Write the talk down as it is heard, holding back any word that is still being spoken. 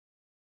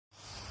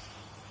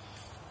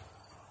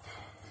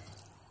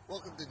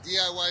Welcome to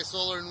DIY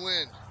Solar and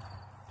Wind.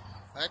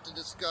 I have to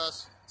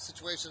discuss the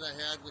situation I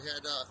had. We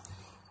had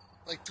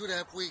like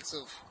 2.5 weeks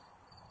of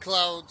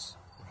clouds,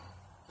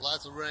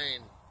 lots of rain,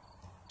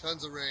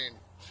 tons of rain.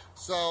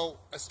 So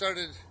I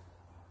started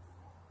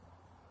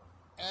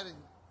adding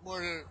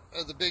more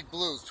of the big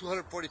blues,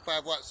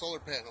 245 watt solar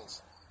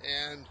panels,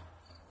 and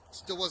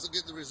still wasn't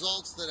getting the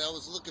results that I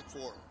was looking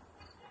for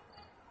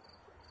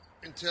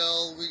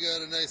until we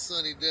got a nice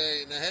sunny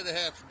day, and I had a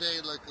half a day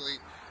luckily,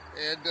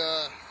 and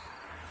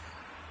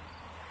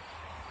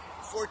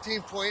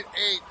 14.8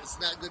 is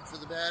not good for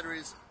the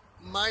batteries,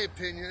 in my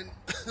opinion.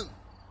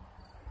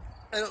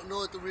 I don't know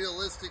what the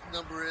realistic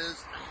number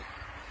is,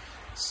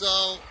 so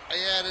I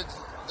added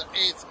the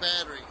 8th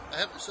battery. I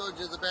haven't showed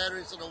you the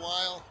batteries in a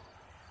while,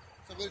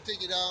 so I'm going to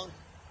take you down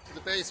to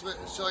the basement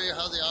and show you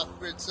how the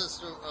off-grid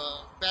system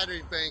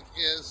battery bank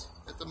is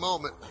at the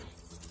moment.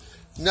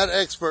 I'm not an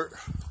expert,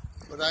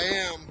 but I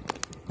am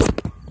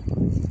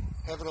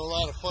having a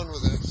lot of fun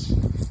with this.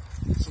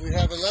 So we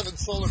have 11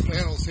 solar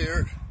panels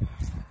here.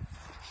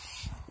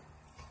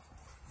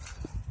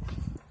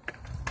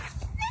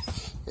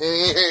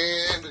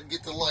 And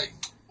get the light.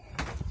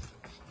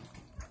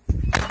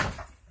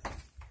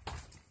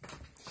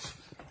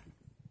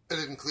 I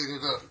didn't clean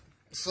it up.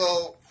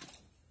 So,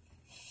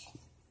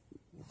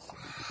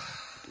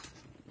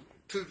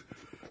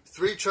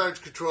 3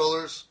 charge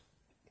controllers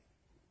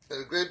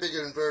and a great big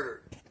inverter.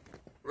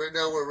 Right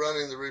now we're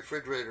running the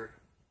refrigerator.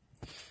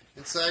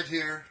 Inside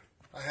here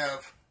I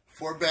have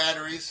 4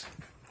 batteries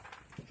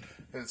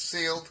and it's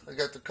sealed. I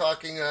got the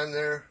caulking on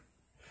there,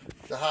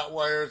 the hot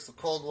wires, the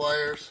cold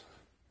wires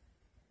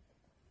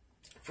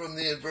from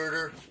the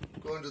inverter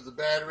going to the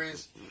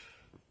batteries,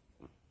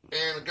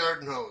 and a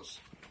garden hose,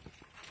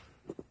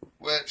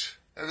 which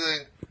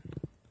everything,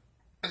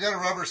 I got a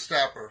rubber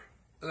stopper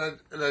and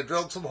I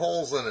drilled some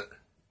holes in it,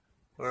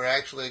 or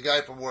actually a guy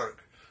from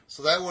work,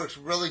 so that works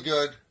really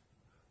good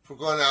for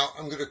going out.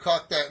 I'm going to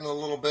caulk that in a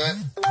little bit,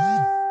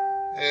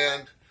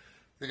 and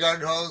the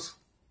garden hose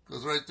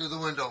goes right through the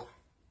window,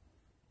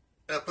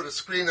 and I put a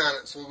screen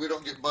on it so we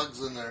don't get bugs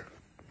in there.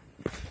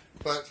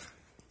 But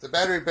the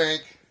battery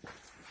bank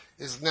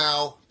is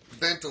now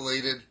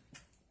ventilated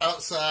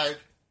outside.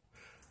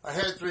 I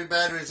had 3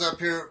 batteries up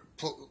here,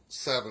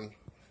 7,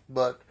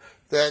 but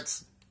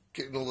that's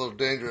getting a little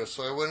dangerous.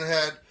 So I went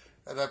ahead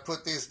and I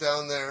put these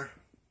down there.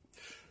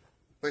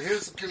 But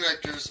here's the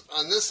connectors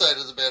on this side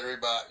of the battery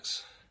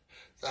box.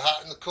 The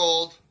hot and the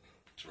cold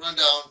to run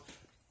down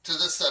to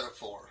this set of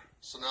 4.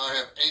 So now I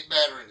have 8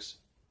 batteries.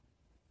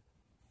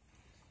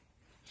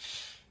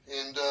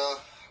 And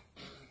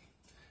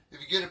if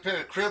you get a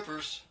pair of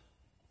crimpers,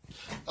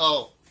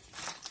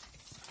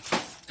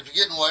 if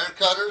you're getting wire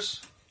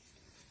cutters,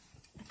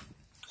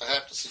 I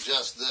have to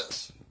suggest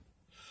this.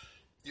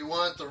 You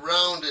want the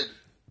rounded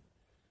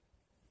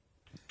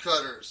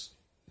cutters,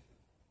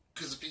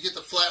 because if you get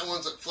the flat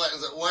ones that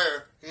flattens that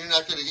wire, you're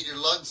not going to get your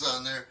lugs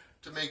on there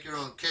to make your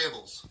own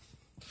cables.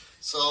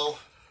 So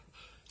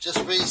just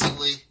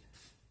recently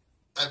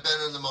I've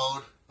been in the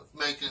mode of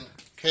making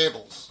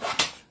cables,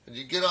 and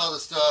you get all the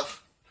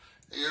stuff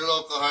at your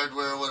local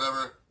hardware or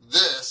whatever.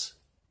 This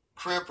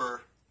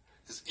crimper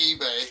is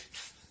eBay.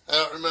 I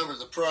don't remember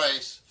the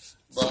price,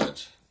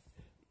 but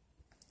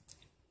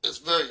it's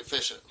very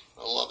efficient.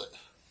 I love it.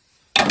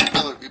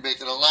 I'm going to be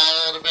making a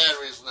lot of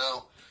batteries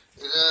now.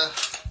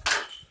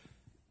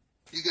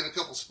 You get a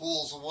couple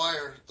spools of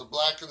wire, the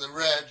black and the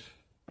red,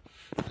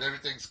 and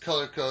everything's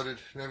color coded,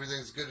 and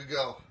everything's good to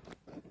go.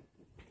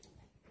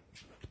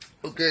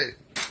 Okay.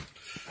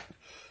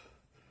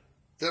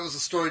 That was a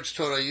storage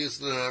tote I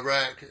used in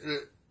Iraq.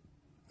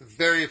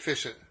 Very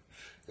efficient.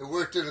 It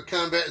worked in a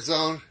combat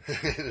zone.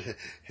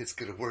 It's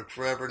going to work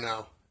forever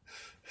now.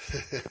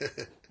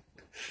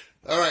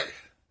 Alright.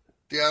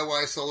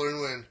 DIY Solar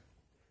and Wind.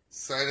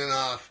 Signing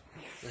off.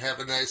 Have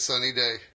a nice sunny day.